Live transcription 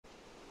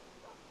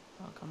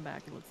come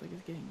back. It looks like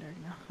it's getting dark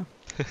now.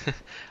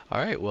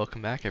 Alright,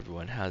 welcome back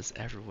everyone. How's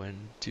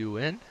everyone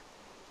doing?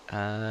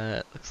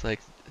 Looks like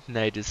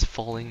night is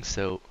falling,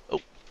 so... Oh,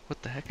 what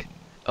the heck?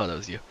 Oh, that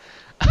was you.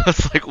 I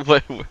was like,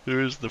 what?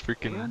 Where's the We're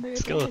freaking under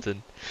attack.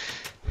 skeleton?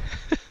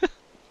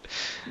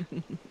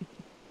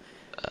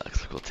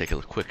 Looks like we'll take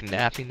a quick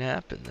nappy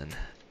nap and then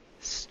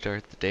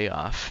start the day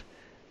off.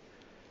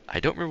 I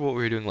don't remember what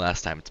we were doing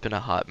last time. It's been a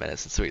hot minute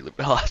since we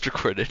last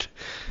recorded.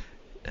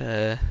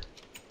 Uh,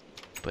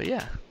 but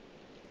yeah,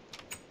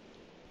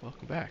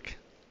 welcome back.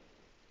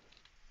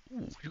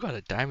 Ooh, you got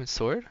a diamond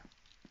sword?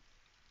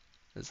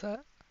 Is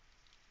that?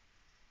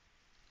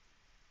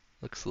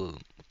 Looks a little,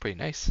 pretty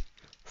nice.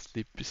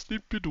 Sleepy,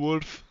 sleepy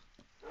dwarf.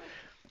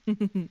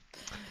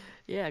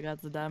 Yeah, I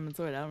got the diamond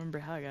sword. I don't remember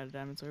how I got a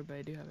diamond sword, but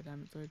I do have a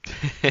diamond sword.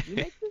 Did you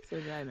make this, or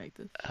did I make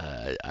this?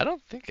 I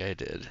don't think I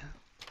did,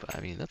 but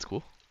I mean that's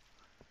cool.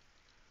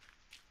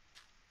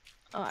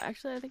 Oh,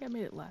 actually, I think I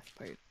made it last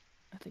part.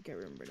 I think I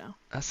remember now.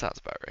 That sounds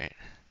about right.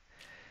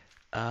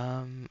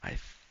 I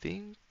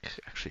think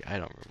actually I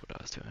don't remember what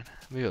I was doing.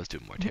 Maybe I was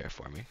doing more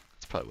terraforming.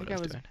 That's I probably what think I I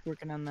was was doing.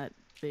 working on that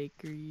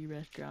bakery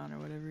restaurant or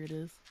whatever it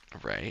is.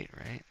 Right,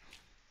 right.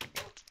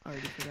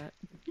 Already forgot.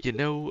 You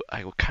know,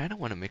 I kind of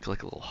want to make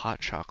like a little hot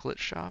chocolate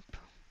shop.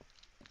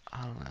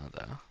 I don't know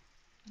though.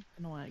 I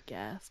don't know why I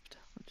gasped.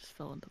 I just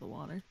fell into the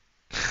water.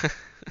 I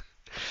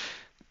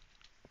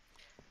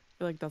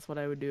feel like that's what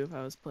I would do if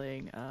I was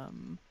playing,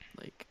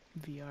 like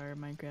VR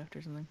Minecraft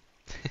or something.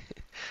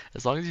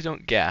 As long as you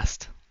don't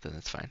ghast, then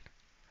it's fine.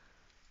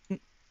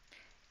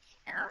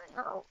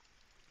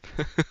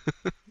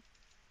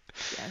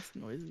 Gas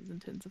noises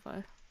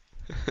intensify.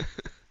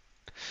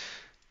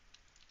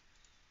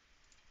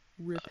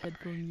 Rip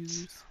headphone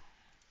users.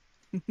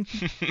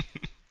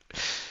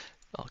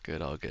 All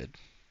good, all good.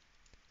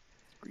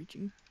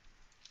 Screeching.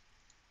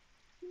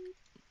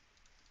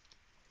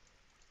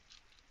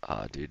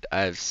 Oh, dude,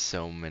 I have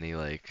so many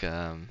like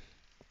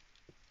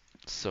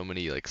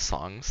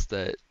songs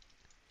that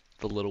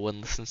the little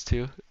one listens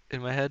to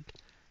in my head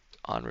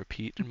on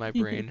repeat in my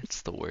brain.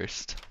 It's the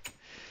worst.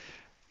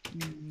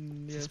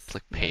 This Yes,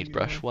 like yeah, you're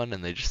paintbrush one,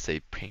 and they just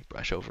say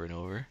paintbrush over and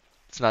over.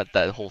 It's not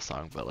that whole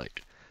song, but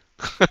like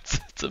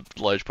it's a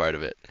large part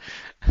of it.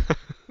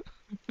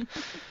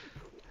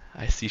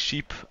 I see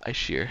sheep, I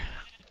shear.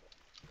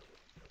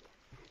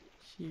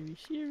 sheary,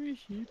 sheary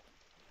sheep.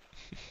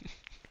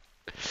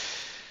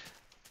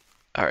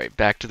 All right,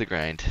 back to the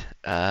grind.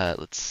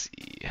 Let's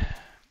see.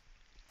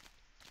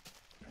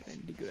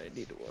 Good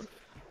idea to work.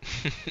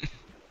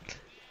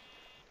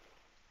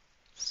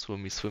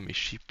 Swimmy, swimmy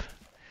sheep.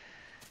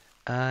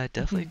 I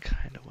definitely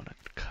kind of want to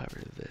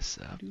cover this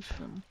up. Do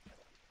some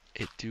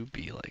It do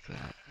be like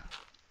that.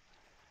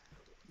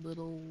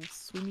 little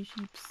swimmy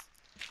sheeps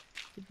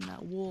getting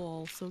that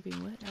wool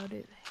soaking wet out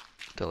it.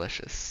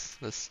 Delicious.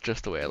 That's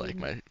just the way I like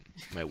my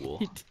wool.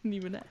 You didn't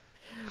even ask.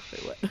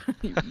 Wait, what?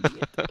 You're eating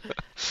it?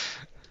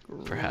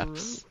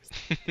 Perhaps. Gross.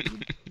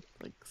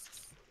 Like,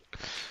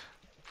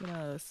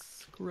 gonna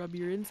scrub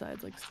your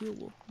insides like steel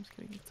wool. I'm just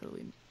kidding. It's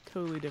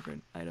totally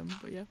different item,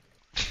 but yeah.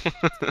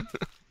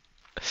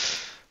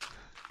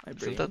 My brain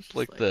Isn't was that just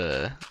like like,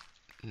 the...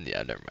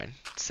 Yeah, never mind.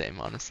 Same,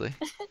 honestly.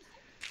 I'm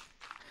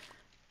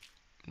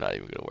not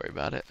even gonna worry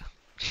about it.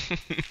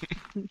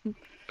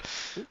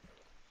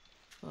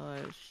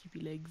 sheepy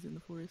legs in the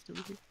forest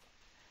over here.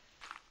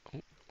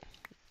 Oh,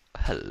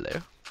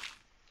 hello.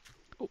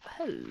 Oh,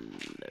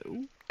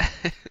 hello.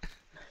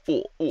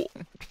 Oh, oh.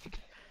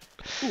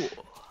 Oh.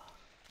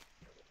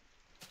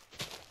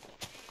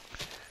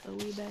 So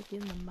we back in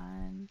the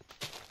mine.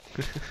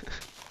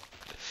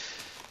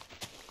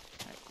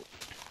 Alright, cool.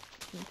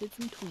 Planted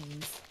some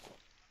tweens.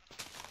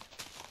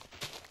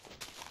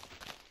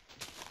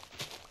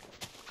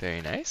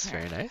 Very nice,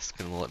 very nice.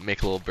 Gonna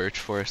make a little birch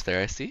forest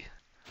there, I see.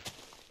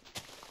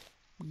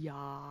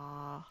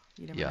 Yeah.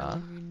 You never know Yeah.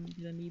 when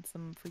you're gonna need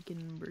some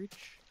freaking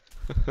birch.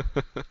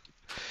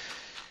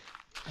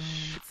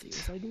 Let's see.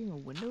 Was I doing a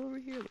window over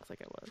here? Looks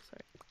like I was.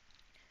 Sorry.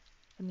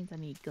 That means I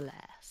need glass.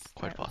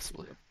 Quite Alright, let's see.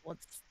 possibly.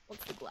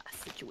 What's the glass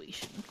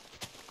situation?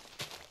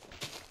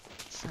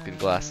 It's looking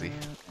glassy.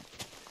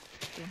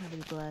 Don't have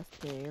any glass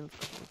there. Let's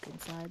go look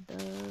inside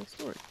the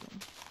storage room.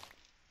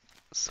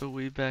 So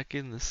we back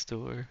in the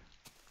store.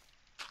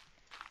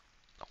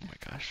 Oh my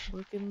gosh.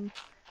 Looking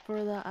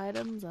for the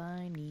items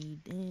I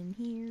need in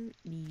here.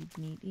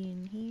 Need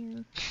in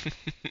here.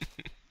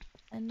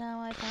 And now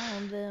I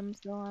found them,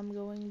 so I'm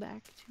going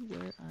back to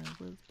where I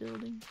was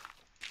building.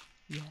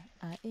 Yeah,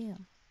 I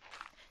am.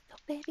 So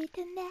baby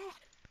tonight.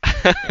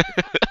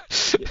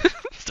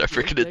 Start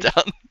breaking it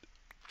down.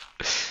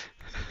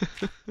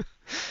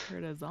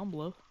 Heard a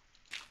zomblo.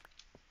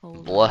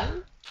 Blah.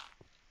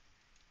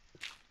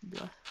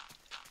 Blah.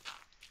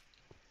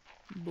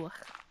 Blah.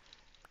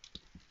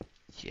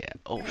 Yeah.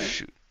 Oh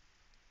shoot.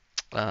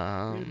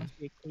 There must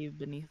be a cave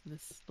beneath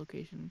this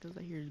location because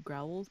I hear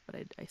growls, but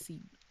I see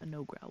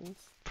no growls.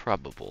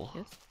 Probable.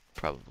 Yes?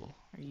 Probable.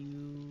 Are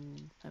you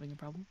having a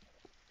problem?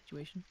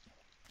 Situation?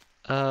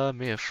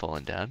 May have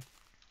fallen down.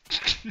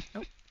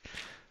 Nope.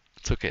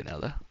 It's okay now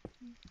though.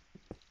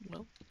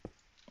 Well,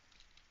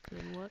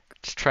 Good luck.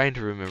 Just trying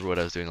to remember what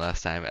I was doing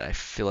last time, and I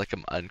feel like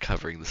I'm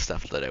uncovering the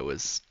stuff that I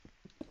was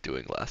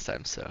doing last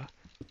time. So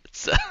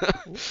it's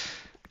Oh,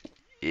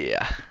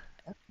 yeah,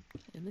 F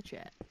in the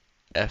chat.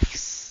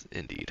 F's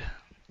indeed.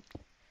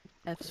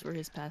 F's for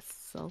his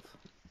past self.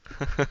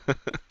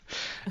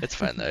 It's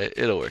fine though.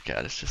 It'll work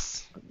out. It's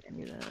just Okay, I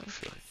need I a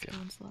feel like I'm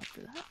stone slab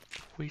for that.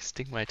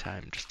 wasting my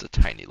time just a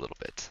tiny little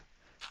bit,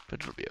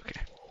 but it'll be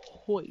okay.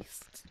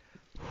 Hoist.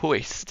 With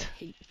Hoist.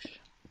 a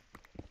H.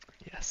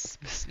 Yes,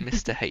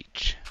 Mr.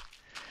 H.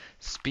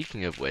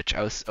 Speaking of which,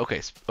 I was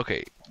okay.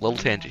 Little We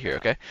tangent have here, a.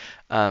 okay?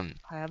 Um,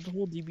 I have the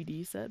whole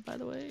DVD set, by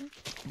the way.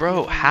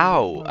 bro,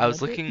 You how? want to I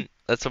was rent it? looking.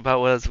 That's about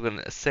what I was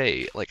gonna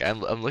say. Like,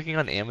 I'm looking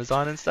on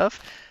Amazon and stuff.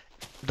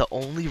 The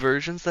only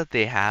versions that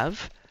they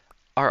have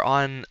are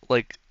on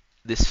like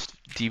this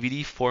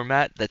DVD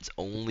format that's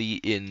only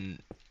in.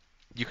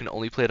 You can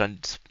only play it on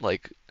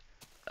like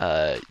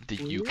the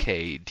Blu-ray?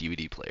 UK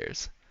DVD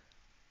players.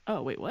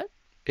 Oh, wait, what?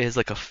 It is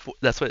like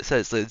that's what it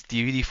says. It's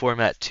DVD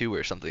format 2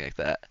 or something like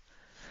that.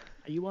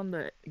 Are you on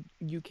the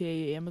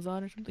UK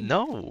Amazon or something?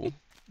 No,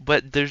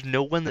 but there's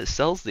no one that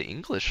sells the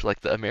English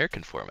like the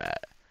American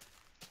format.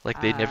 Like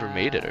they never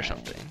made it or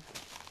something.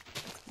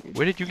 That's weird.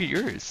 Where did you get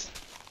yours?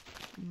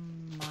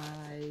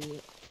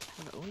 I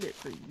have owned it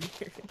for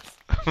years.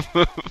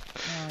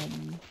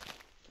 Um,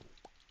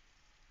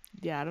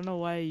 yeah, I don't know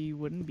why you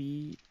wouldn't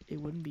be. It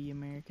wouldn't be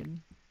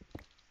American.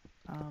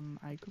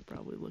 I could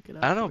probably look it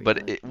I up don't know, for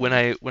you but when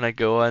I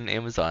go on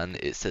Amazon,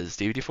 it says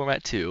DVD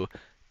format 2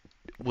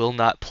 will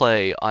not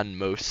play on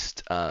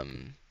most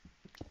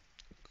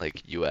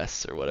like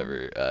US or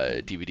whatever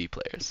Oh, DVD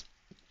players.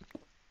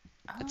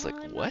 It's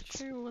like I'm not what?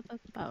 sure what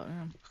that's about.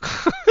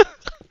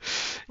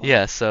 Well,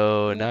 Yeah,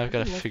 so now I've I got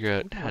can to figure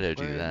out look how up to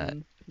for do it that.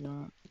 and you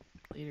know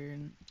later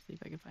and see if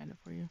I can find it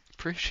for you.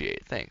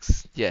 Appreciate,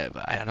 thanks. Yeah,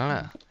 but I don't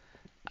Yeah, know.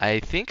 I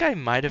think I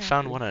might have yeah,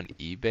 found sure. one on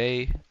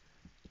eBay,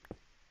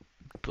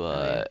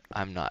 Oh yeah. but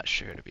I'm not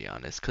sure to be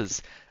honest,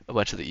 because a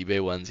bunch of the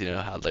eBay ones, you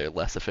know how they're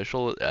less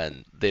official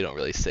and they don't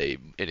really say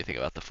anything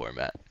about the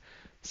format.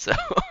 So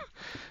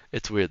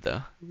it's weird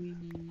though.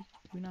 Do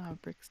we not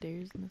have brick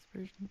stairs in this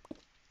version?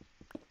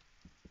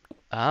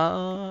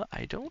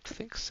 I don't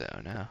think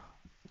so, no.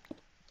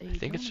 I They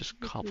think it's don't just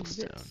appear to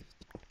cobblestone exist.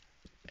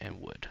 and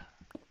wood.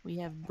 We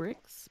have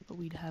bricks, but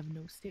we'd have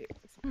no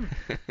stairs.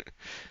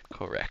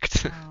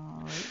 Correct.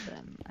 Alright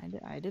then.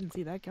 I didn't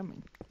see that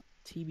coming.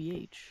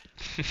 TBH.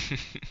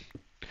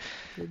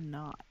 Did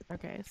not.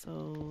 Okay, so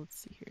let's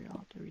see here. I'll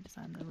have to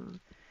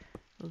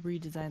we'll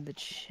redesign the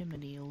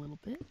chimney a little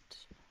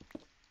bit.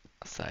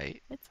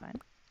 Site. It's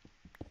fine.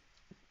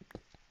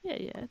 Yeah,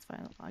 it's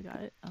fine. I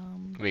got it.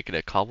 Make it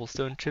a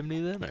cobblestone chimney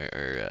then,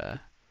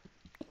 or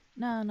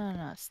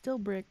No. Still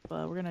brick,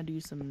 but we're gonna do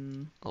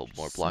a little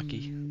more just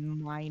blocky?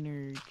 some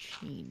minor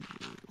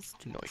changes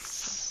to the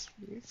Nice. setup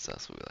here. So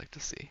that's what we like to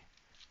see.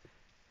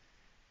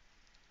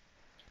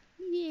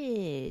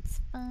 Yeah, it's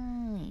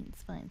fine.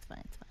 It's fine. It's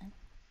fine. It's fine.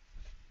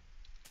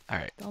 All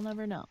right. They'll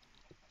never know.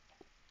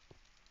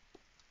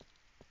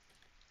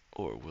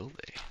 Or will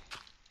they?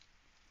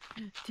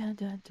 Dun,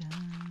 dun,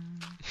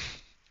 dun.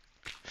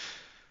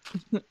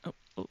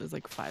 Oh, there's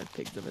like 5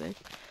 pigs over there.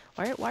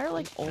 Why are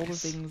like all the Nice.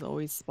 things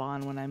always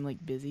spawn when I'm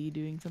like busy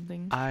doing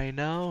something? I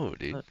know,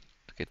 dude. But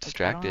Get like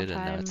I don't have distracted,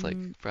 and now it's like,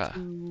 time bruh.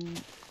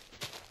 to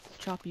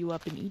chop you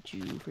up and eat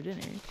you for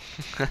dinner,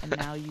 and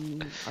now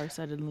you are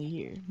suddenly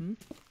here.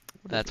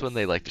 What is That's when this?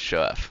 they like to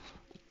show off.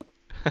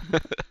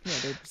 Yeah,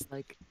 they're just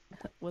like,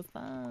 what's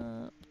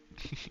up?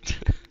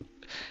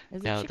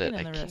 There's a Now that chicken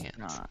in I the can't.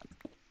 restaurant.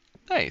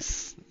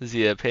 Nice. Is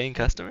he a paying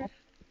customer?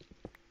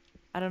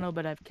 I don't know,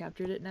 but I've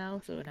captured it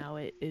now, so now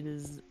it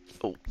is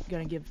Oh.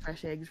 gonna give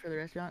fresh eggs for the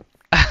restaurant.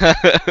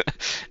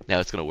 Now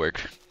it's gonna work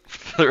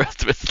for the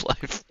rest of its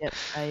life. Yep,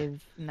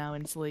 I've now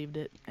enslaved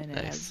it, and it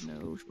has Nice.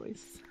 no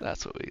choice.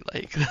 That's what we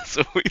like. That's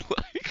what we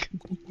like.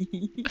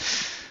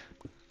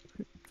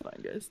 It's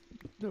fine, guys.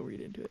 Don't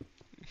read into it.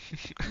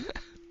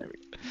 There we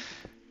go.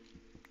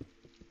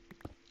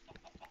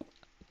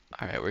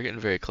 Alright, we're getting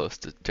very close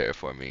to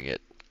terraforming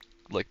it,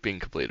 like being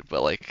completed,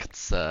 but like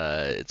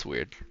it's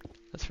weird.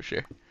 That's for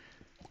sure.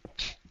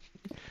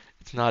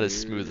 It's not as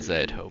smooth as I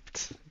had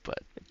hoped, but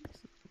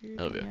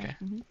it'll be Yeah. okay.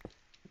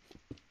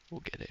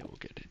 We'll get it. We'll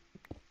get it.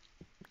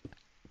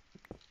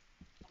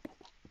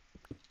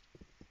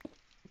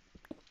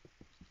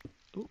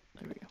 Oh,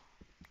 there we go.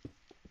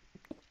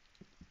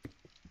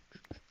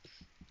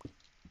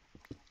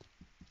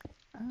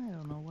 I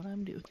don't know what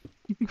I'm doing.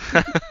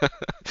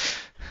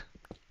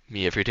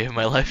 Me every day of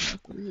my life.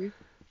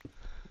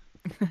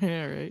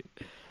 Yeah, right.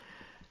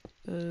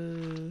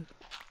 Uh,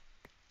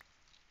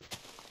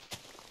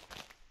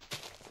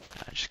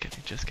 Nah, just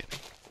kidding. Just kidding.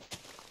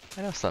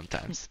 I know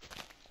sometimes,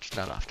 just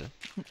not often.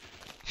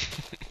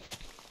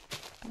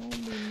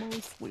 only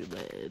mostly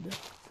lead.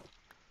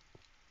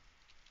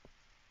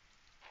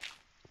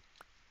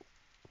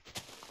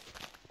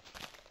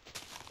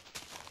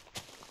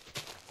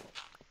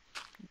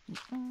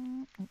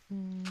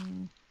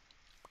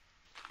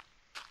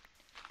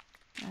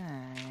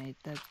 Alright,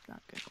 that's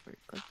not gonna work.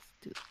 Let's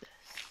do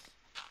this.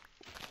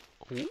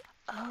 Ooh,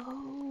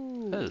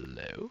 Oh,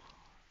 hello.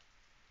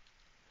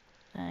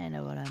 I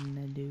know what I'm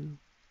gonna do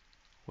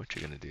What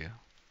you gonna do?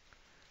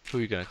 Who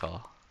are you gonna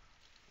call?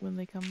 when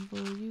they come for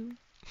you.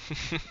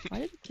 Why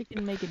did the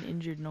chicken make an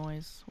injured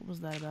noise? What was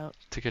that about?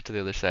 To get to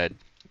the other side.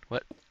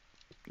 What?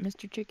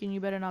 Mr. Chicken, you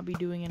better not be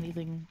doing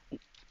anything.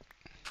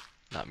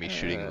 Not me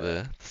shooting Uh,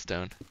 the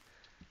stone.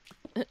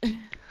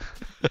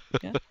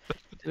 yeah.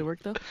 Did it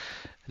work though?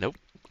 Nope.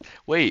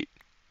 Wait,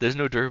 there's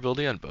no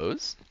durability on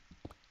bows?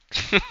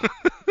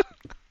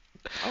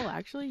 Oh,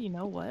 actually, you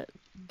know what?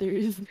 There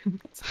is.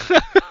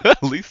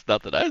 At least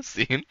not that I've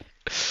seen.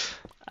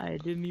 I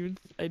did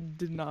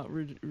not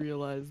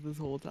realize this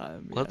whole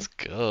time. Yeah, Let's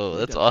go.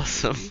 there That's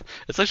awesome. definitely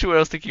That's actually what I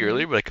was thinking is.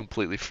 earlier, but I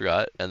completely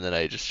forgot. And then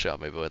I just shot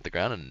my bow at the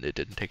ground, and it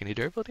didn't take any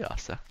durability off.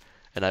 So,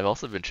 and I've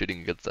also been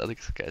shooting against other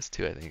guys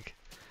too. I think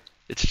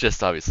it's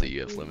just obviously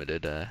you have Luckily,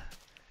 limited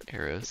it's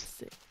arrows.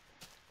 sick.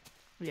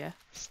 Yeah,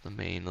 It's the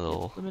main yep.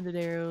 little Limited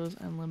arrows,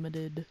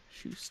 unlimited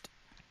shoost.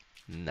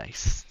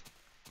 nice.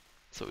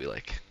 That's what we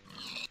like.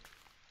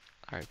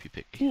 R.I.P.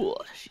 Piggy. Ooh,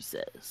 she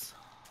says.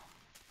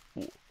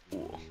 Ooh,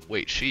 ooh.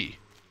 Wait, she.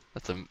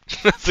 That's a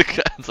that's a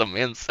What? that's a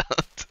man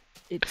sound.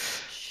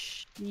 It's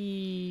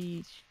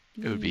she.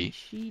 It would be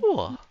She.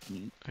 ooh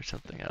or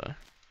something. I don't know.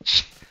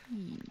 She.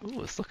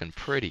 Ooh, it's looking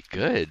pretty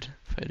good,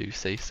 if I do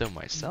say so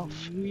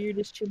myself.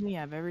 Weirdest chimney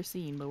I've ever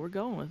seen, but we're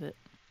going with it.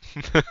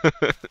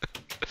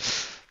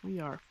 We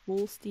are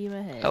full steam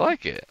I ahead.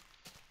 like it.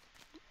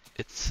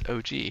 It's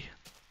OG,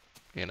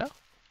 you know?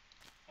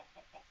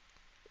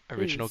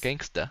 Original Is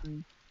gangsta.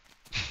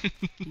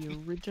 the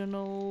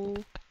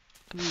original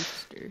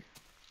rooster.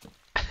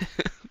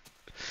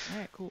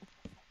 Alright, cool.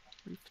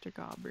 Rooster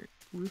Coburn.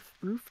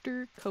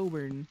 Rooster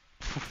Coburn.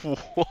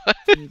 What?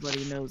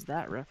 Anybody knows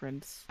that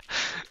reference,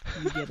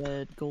 you get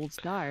a gold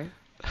star.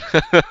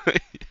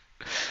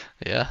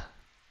 Yeah,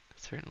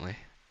 certainly.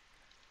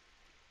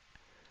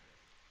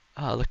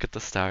 Oh, look at the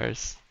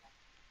stars.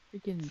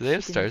 Freaking Do they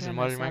have chicken stars in trying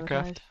to modern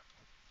sabotage. Minecraft?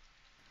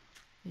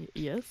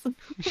 Yes.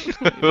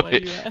 Why do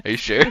Wait, you ask? are you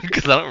sure?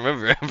 Because I don't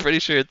remember. I'm pretty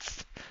sure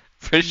it's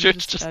You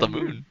just the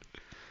moon.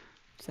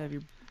 just have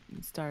your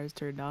stars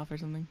turned off or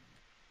something.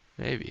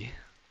 Maybe.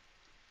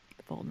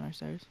 The fault in our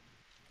stars.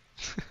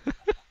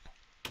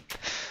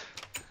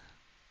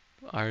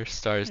 Our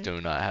stars Right.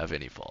 do not have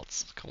any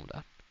faults. Calm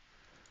down.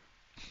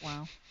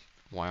 Wow.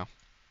 Wow.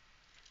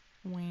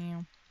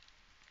 Wow.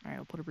 Alright,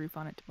 I'll put a roof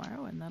on it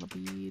tomorrow, and that'll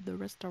be the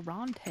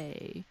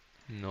restaurante.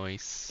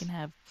 Nice. You can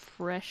have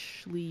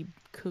freshly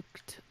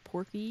cooked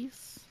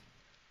porkies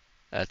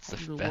That's the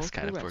at your best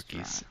kind local of porkies.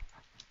 restaurant.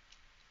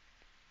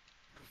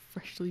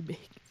 Freshly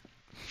baked.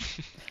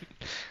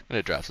 I'm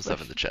gonna drop some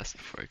stuff in Fresh. the chest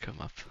before I come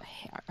up.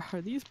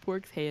 Are these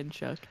porks hand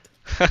chucked?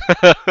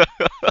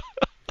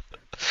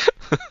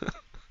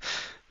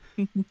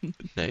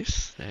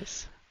 Nice,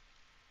 nice.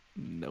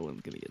 No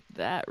one's gonna get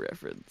that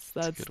reference.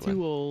 That's a That's good one.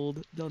 too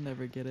old. They'll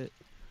never get it.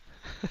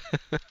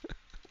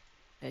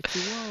 Bet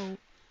you won't.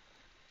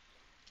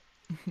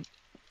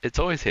 It's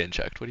always hand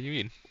checked. What do you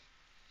mean?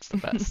 It's the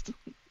best.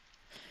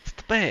 It's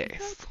the It's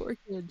not best. pork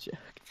hand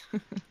chucked.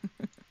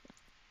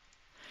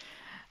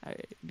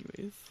 Alright,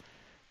 anyways.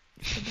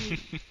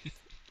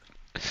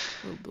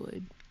 Oh,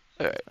 blade.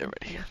 Alright, I'm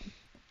Fine. ready. Okay.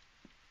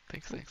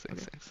 Thanks, Cool. thanks,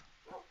 thanks, Okay. thanks.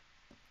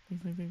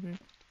 Thanks.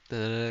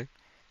 Da-da-da.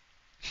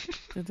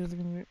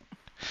 Where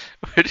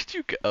Where did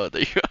you go? Oh,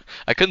 there you go.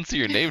 I couldn't see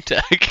your name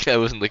tag. I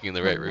wasn't looking in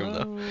the right room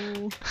though.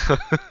 Hello.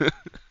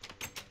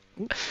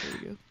 Oops, there we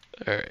go.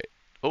 Alright.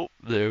 Oh,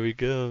 there we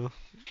go.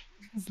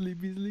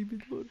 Sleepy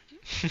boy.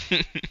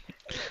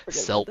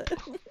 Forgot about Selp. that.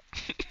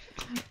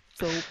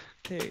 So,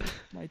 hey,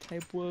 my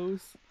type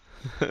woes.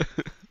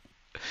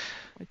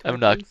 My I'm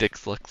not typos.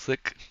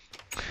 dyslexic.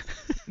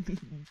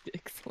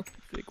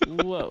 Dyslexic.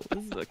 Whoa,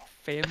 this is a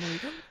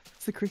family.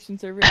 It's a Christian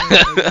server.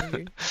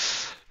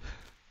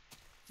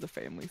 It's a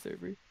family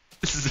server.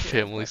 This is a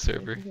Okay, that's family not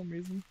funny server. for some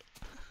reason.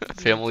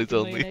 Is there a Families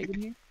chicken laying an only. egg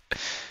in here?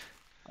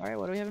 Alright,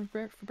 what are we having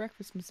for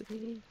breakfast, Mr.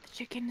 Piggy? The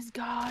chicken is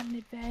gone.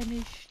 It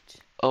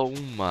vanished. Oh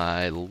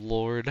my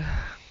lord.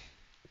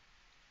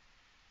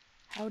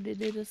 How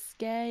did it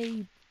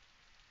escape?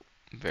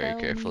 Very Tell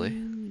carefully.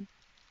 me.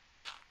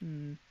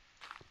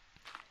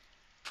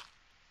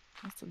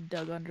 Must have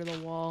dug under the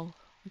wall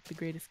like the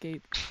Great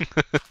Escape.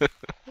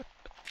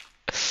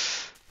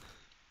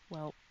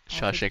 Well,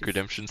 I'll take Shawshank this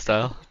Redemption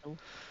style.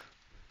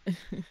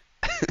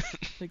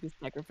 take this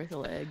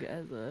sacrificial egg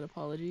as an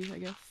apology, I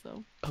guess.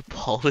 So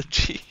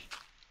Apology.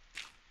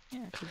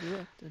 yeah, because he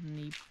left and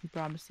he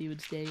promised he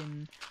would stay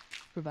and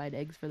provide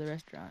eggs for the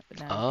restaurant, but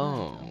now he's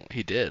Oh, gone.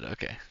 he did.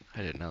 Okay.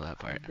 I didn't know that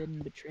So part. I've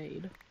been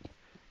betrayed.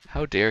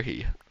 How dare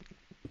he?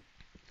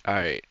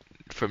 Alright.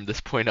 From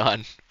this point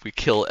on, we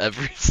kill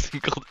every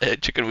single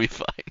chicken we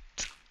find.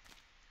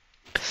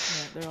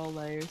 Yeah, they're all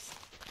liars.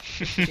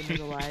 The chicken is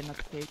a lie, not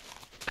the cake.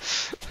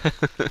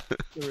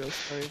 The real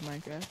story of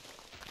Minecraft.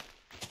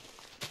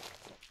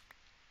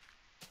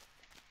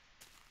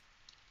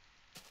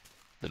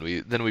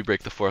 Then we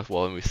break the fourth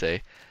wall and we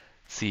say,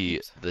 see,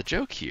 Oops. the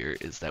joke here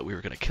is that we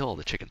were gonna kill all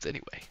the chickens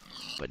anyway,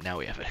 but now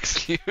we have an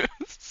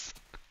excuse.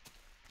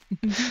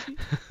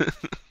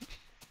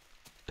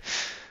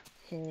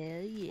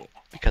 Hell yeah.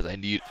 Because I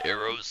need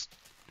arrows.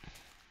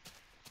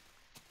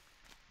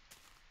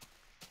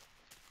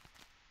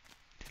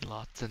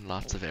 Lots and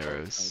lots of Oh,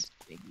 arrows. it's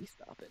Jiggy,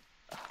 stop it.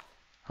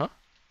 Huh?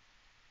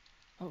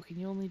 Oh, can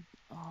you only...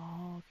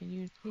 Oh, can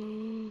you...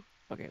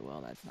 Okay,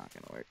 well, that's not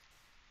gonna work.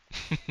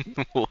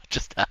 What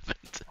just happened?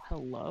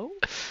 Hello?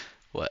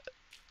 What?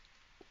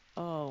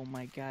 Oh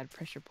my god,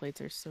 pressure plates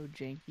are so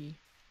janky.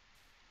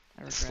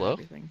 I regret Slow?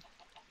 everything.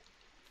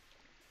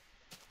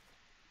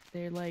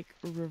 They're like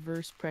a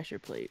reverse pressure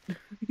plate.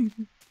 Wait,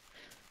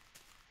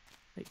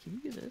 can you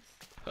do this?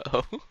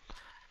 Oh. No,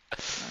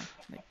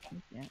 like,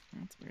 you can't.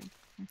 That's weird.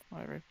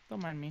 Whatever.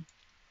 Don't mind me.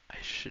 I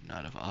should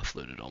not have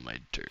offloaded all my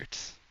dirt.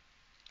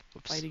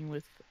 Whoops. Fighting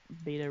with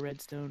beta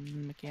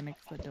redstone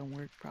mechanics that don't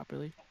work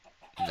properly.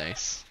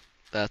 Nice.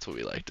 That's what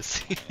we like to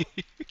see.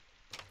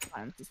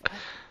 Fine, this is fine.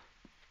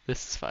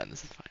 This is fine,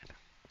 this is fine.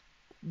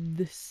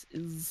 This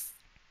is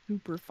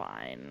super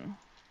fine.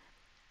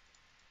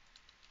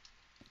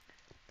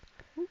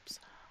 Oops.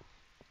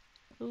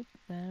 Oop,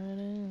 there it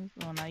is.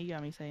 Oh, now you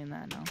got me saying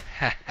that now.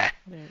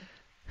 There.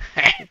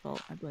 It's your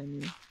fault. I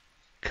blame you.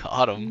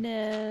 Caught him.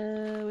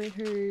 No, it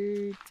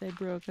hurts. I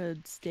broke a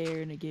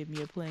stair and it gave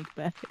me a plank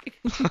back.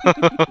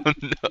 Oh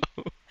no.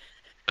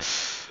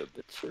 The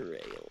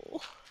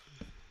betrayal.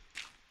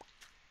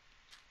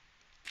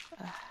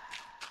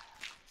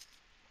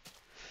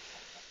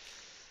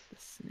 The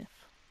sniff.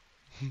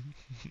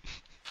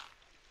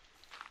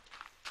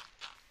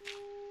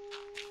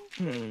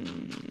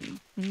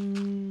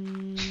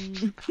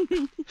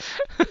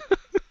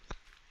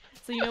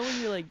 So you know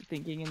when you're like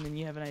thinking and then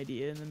you have an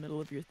idea in the middle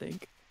of your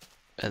think?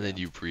 And then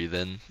you breathe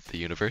in the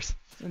universe.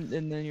 And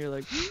then you're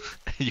like,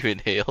 You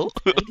inhale.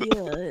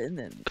 idea, and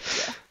then,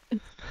 yeah.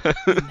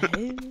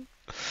 Inhale,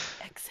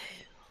 exhale.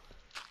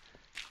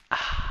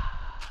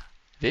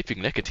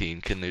 Vaping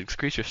nicotine can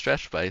increase your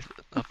stress by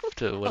up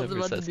to I was whatever it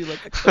about to says. do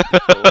like a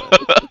Coca-Cola.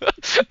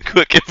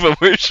 Quick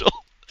infomercial.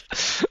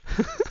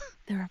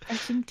 The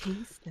refreshing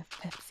taste of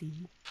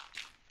Pepsi.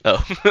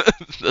 Oh,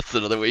 that's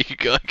another way you could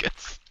go, I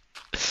guess.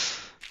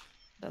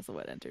 That's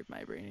what entered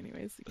my brain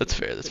anyways. That's I've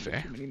fair, that's been to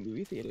fair. too many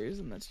movie theaters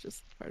and that's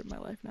just part of my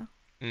life now.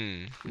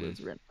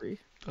 Lives rent free.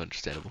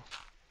 Understandable.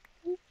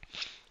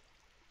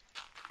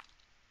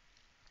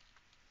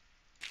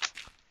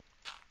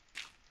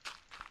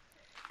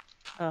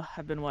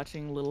 I've been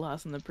watching Little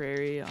House on the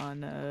Prairie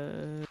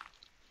on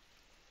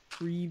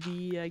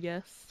Freevee, I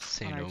guess.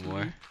 Say on no RTV.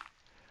 more.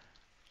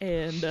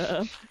 And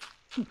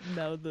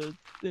now the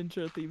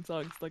intro theme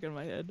song stuck in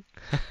my head.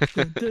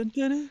 Dun, dun,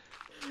 dun,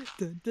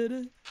 dun,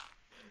 dun,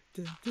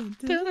 dun, dun, dun,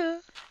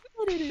 dun.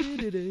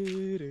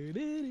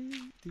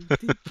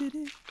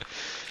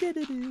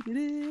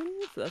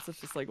 So that's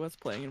just like what's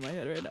playing in my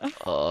head right now.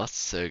 Oh,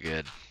 so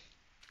good.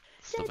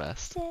 It's the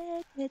best.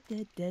 Oh my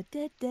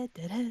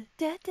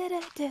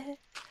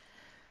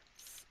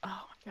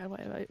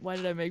god, why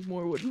did I make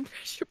more wooden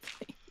pressure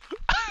plates?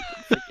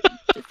 Freaking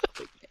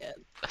difficult, man.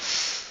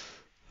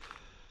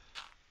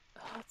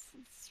 Oh, it's a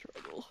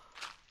struggle.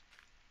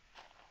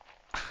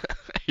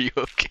 Are you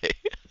okay?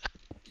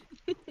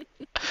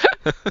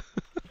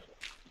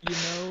 You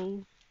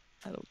know,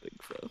 I don't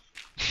think so.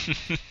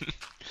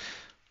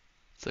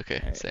 It's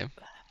okay, Right. same.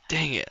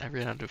 Dang it, I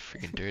ran out of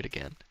freaking dirt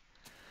again.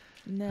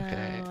 No,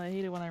 Okay. I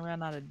hate it when I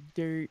run out of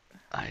dirt.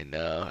 I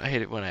know, I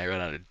hate it when I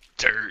run out of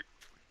dirt.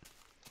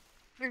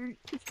 You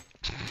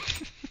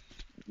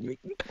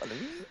making fun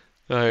of me?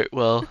 Alright,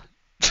 well,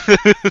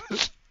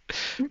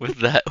 with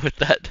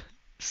that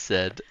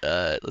said,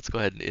 let's go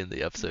ahead and end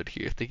the episode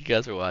here. Thank you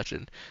guys for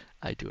watching.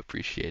 I do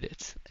appreciate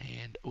it,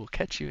 and we'll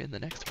catch you in the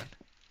next one.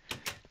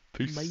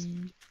 Peace.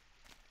 Bye.